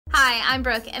Hi, I'm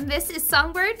Brooke, and this is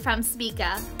Songbird from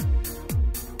Sbicca.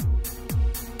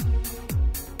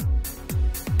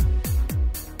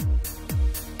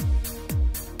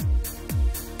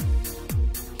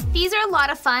 These are a lot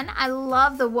of fun. I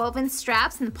love the woven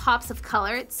straps and the pops of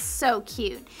color. It's so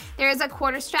cute. There is a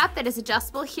quarter strap that is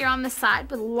adjustable here on the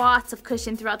side with lots of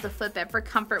cushion throughout the footbed for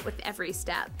comfort with every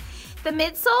step. The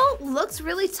midsole looks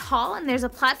really tall, and there's a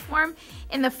platform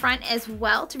in the front as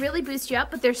well to really boost you up,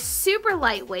 but they're super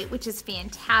lightweight, which is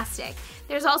fantastic.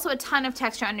 There's also a ton of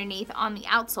texture underneath on the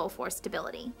outsole for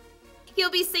stability.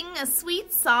 You'll be singing a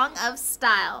sweet song of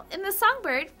style in the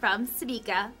Songbird from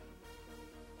Sbicca.